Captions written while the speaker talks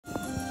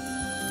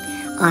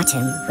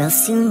Autumn will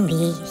soon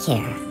be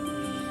here,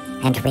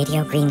 and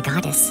Radio Green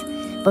Goddess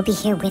will be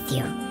here with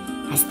you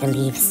as the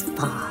leaves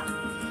fall,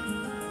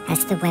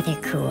 as the weather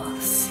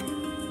cools,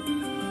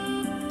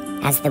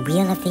 as the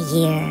wheel of the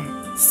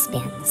year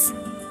spins.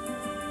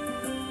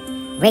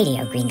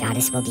 Radio Green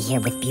Goddess will be here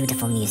with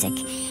beautiful music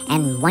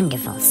and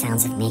wonderful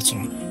sounds of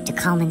nature to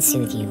calm and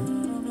soothe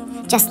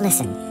you. Just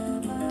listen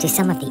to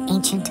some of the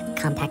ancient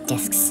compact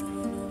discs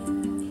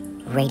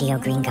Radio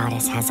Green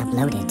Goddess has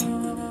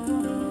uploaded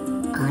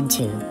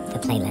onto the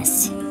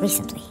playlist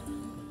recently.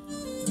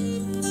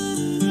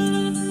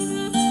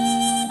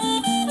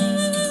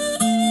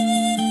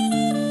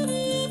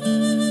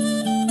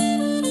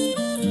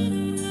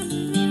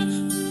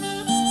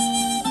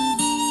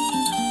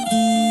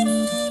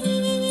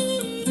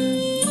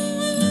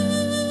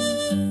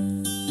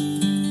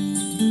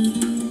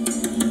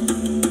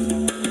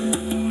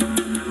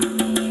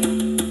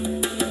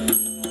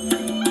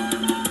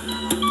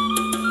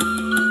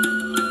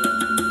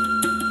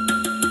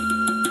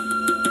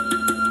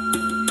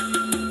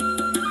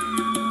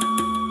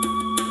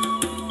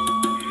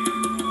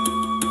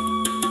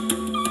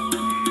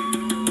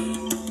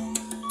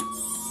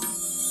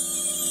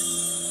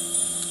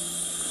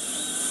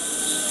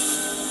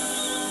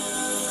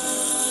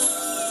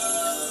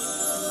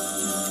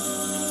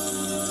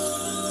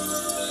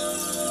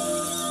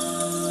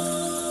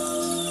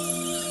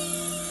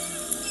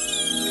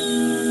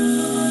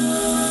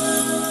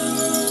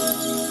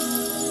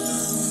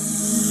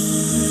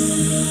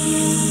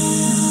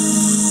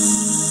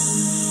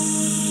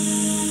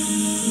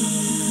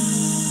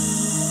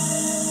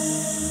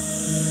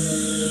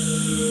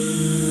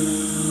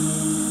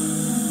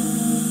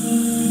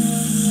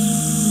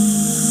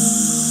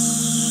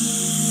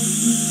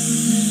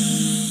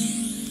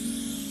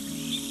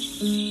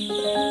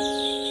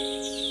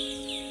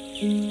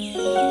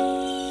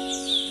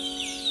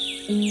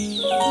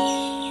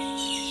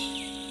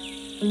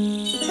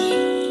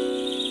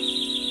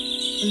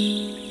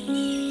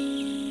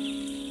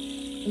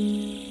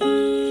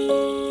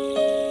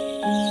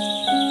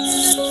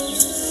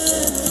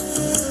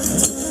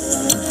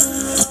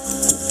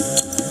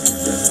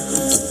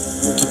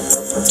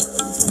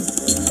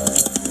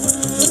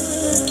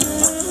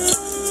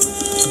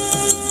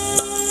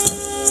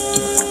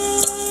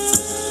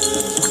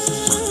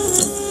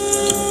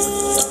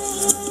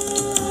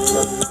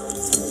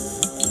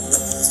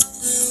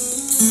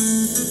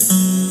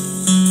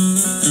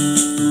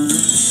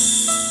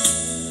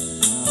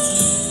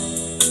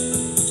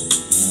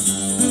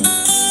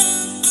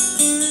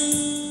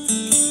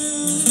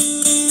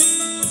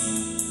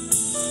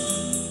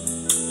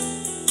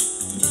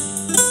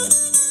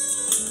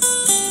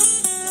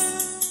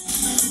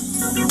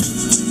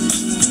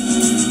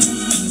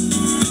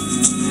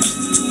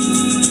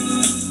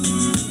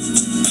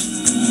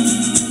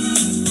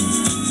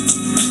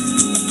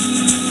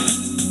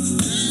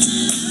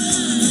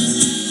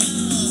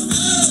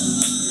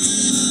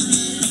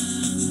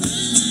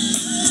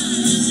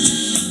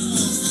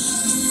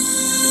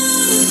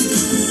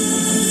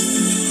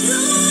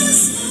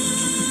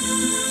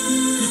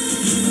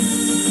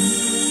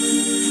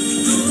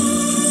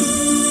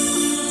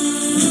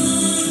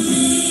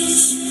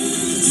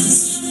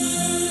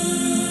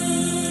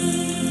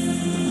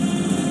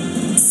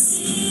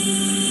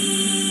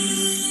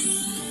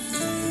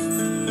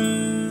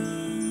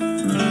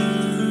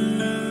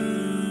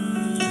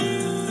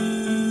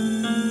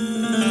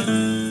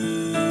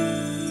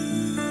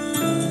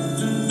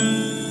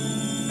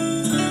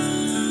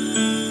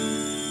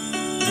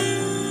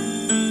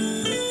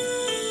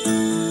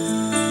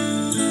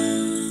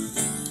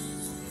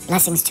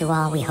 Blessings to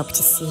all. We hope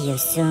to see you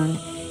soon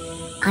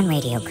on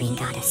Radio Green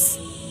Goddess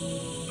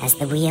as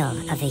the wheel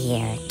of the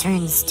year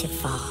turns to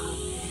fall,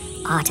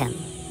 autumn,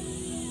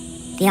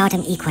 the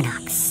autumn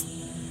equinox,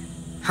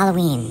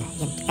 Halloween,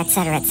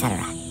 etc.,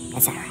 etc.,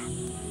 etc.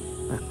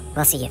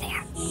 We'll see you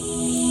there.